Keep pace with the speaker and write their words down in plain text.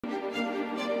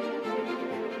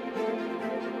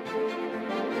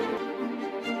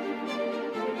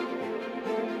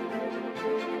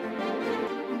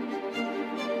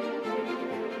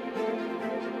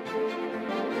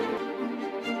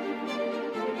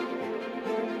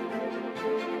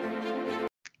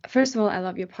First of all, I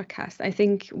love your podcast. I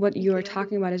think what you're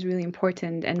talking about is really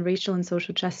important, and racial and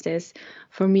social justice,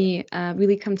 for me,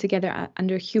 really come together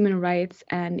under human rights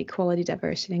and equality,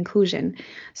 diversity, and inclusion.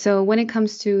 So when it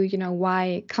comes to,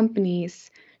 why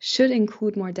companies should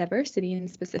include more diversity,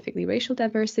 and specifically racial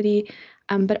diversity,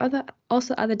 but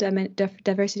also other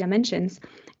diversity dimensions,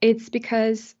 it's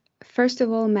because, first of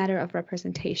all, matter of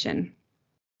representation.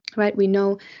 Right, we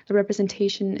know the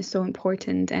representation is so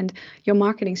important, and your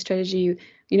marketing strategy,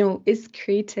 is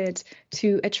created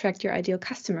to attract your ideal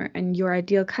customer. And your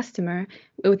ideal customer,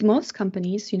 with most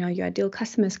companies, your ideal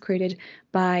customer is created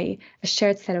by a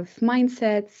shared set of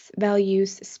mindsets,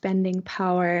 values, spending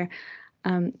power,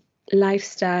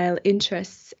 lifestyle,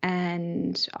 interests,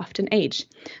 and often age.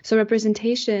 So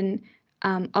representation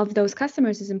of those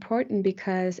customers is important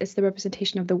because it's the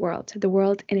representation of the world. The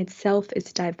world in itself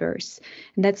is diverse.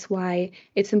 And that's why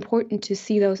it's important to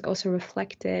see those also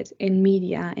reflected in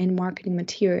media, in marketing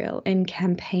material, in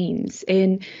campaigns,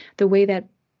 in the way that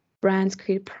brands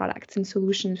create products and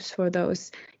solutions for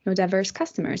those diverse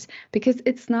customers, because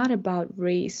it's not about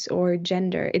race or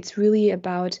gender. It's really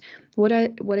about what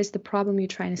is the problem you're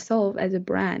trying to solve as a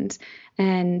brand,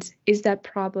 and is that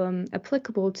problem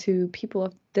applicable to people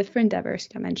of different diverse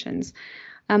dimensions.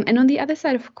 And on the other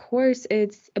side, of course,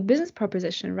 it's a business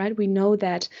proposition, right? We know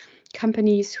that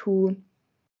companies who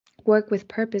work with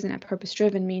purpose and are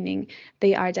purpose-driven, meaning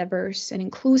they are diverse and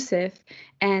inclusive,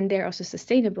 and they're also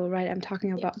sustainable, right? I'm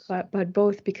talking about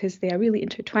both because they are really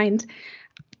intertwined.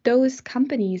 Those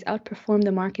companies outperform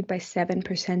the market by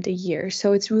 7% a year.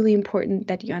 So it's really important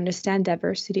that you understand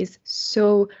diversity is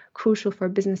so crucial for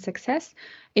business success,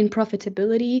 in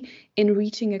profitability, in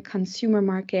reaching a consumer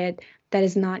market that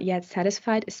is not yet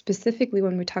satisfied, specifically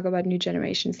when we talk about new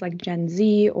generations like Gen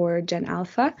Z or Gen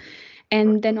Alpha.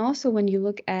 And then also when you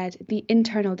look at the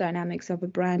internal dynamics of a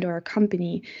brand or a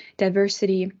company,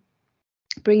 diversity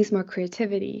brings more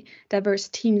creativity. Diverse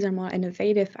teams are more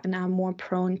innovative and are more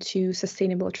prone to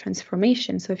sustainable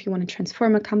transformation. So if you want to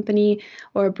transform a company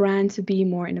or a brand to be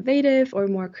more innovative or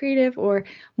more creative or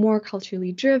more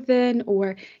culturally driven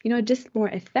or, just more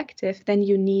effective, then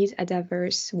you need a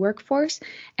diverse workforce,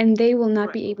 and they will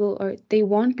not be able, or they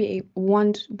won't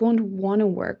want to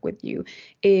work with you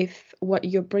if what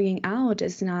you're bringing out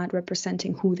is not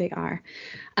representing who they are.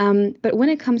 But when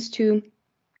it comes to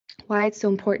why it's so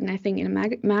important, I think, in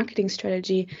a marketing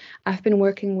strategy, I've been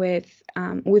working with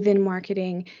within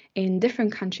marketing in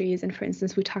different countries. And for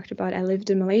instance, we talked about, I lived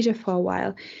in Malaysia for a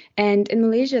while. And in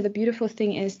Malaysia, the beautiful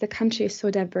thing is the country is so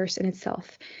diverse in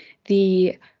itself.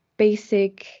 The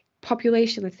basic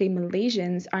population, let's say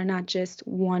Malaysians, are not just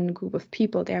one group of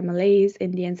people. They are Malays,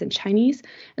 Indians, and Chinese.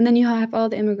 And then you have all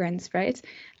the immigrants, right?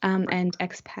 And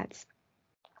expats.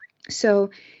 So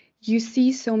you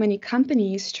see so many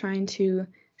companies trying to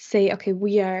say, okay,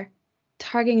 we are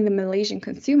targeting the Malaysian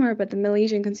consumer, but the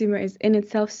Malaysian consumer is in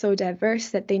itself so diverse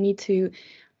that they need to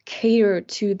cater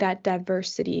to that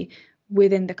diversity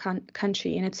within the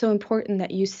country. And it's so important that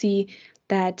you see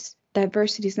that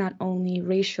diversity is not only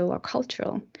racial or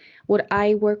cultural. What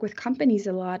I work with companies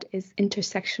a lot is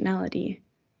intersectionality.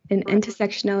 And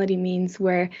intersectionality means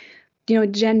where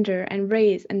gender and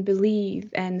race and belief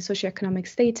and socioeconomic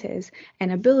status and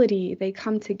ability, they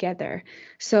come together.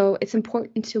 So it's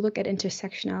important to look at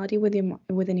intersectionality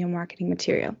within your marketing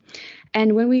material.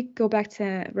 And when we go back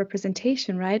to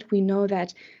representation, right, we know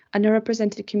that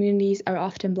underrepresented communities are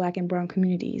often Black and Brown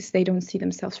communities. They don't see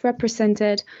themselves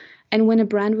represented. And when a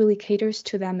brand really caters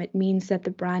to them, it means that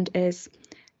the brand is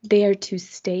there to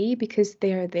stay because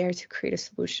they are there to create a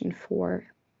solution for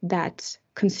that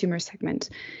consumer segment.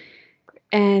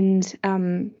 And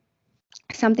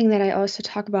something that I also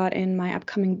talk about in my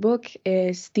upcoming book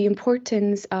is the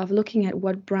importance of looking at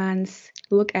what brands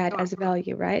look at as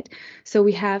value, right? So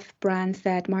we have brands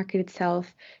that market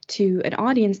itself to an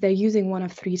audience. They're using one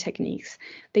of three techniques.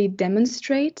 They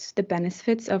demonstrate the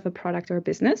benefits of a product or a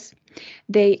business.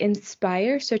 They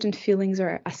inspire certain feelings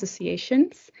or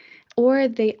associations, or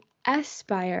they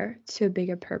aspire to a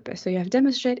bigger purpose. So you have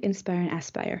demonstrate, inspire, and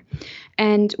aspire.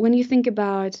 And when you think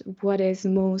about what is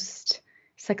most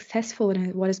successful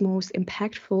and what is most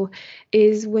impactful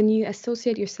is when you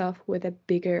associate yourself with a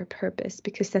bigger purpose,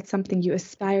 because that's something you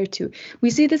aspire to.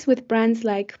 We see this with brands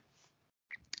like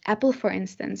Apple, for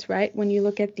instance, right? When you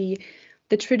look at the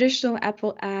traditional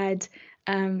Apple ad,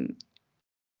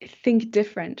 think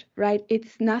different, right?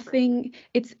 It's nothing,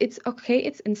 it's okay,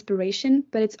 it's inspiration,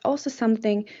 but it's also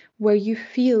something where you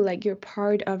feel like you're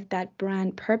part of that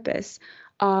brand purpose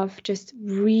of just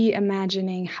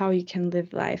reimagining how you can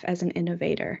live life as an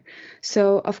innovator.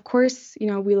 So, of course,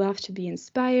 we love to be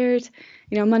inspired,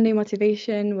 Monday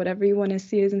motivation, whatever you want to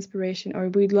see as inspiration, or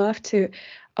we'd love to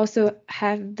also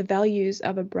have the values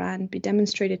of a brand be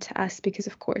demonstrated to us because,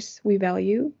 of course, we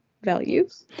value.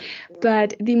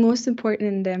 But the most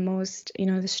important and the most,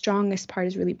 the strongest part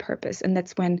is really purpose. And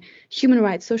that's when human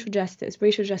rights, social justice,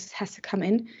 racial justice has to come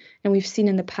in. And we've seen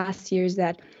in the past years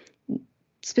that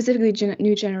specifically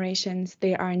new generations,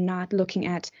 they are not looking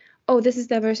at, oh, this is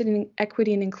diversity and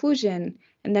equity and inclusion.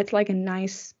 And that's like a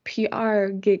nice PR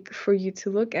gig for you to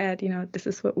look at, this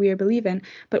is what we believe in.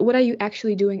 But what are you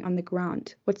actually doing on the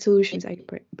ground? What solutions are you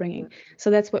bringing? So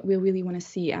that's what we really want to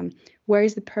see. Where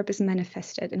is the purpose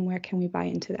manifested and where can we buy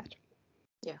into that?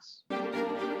 Yes.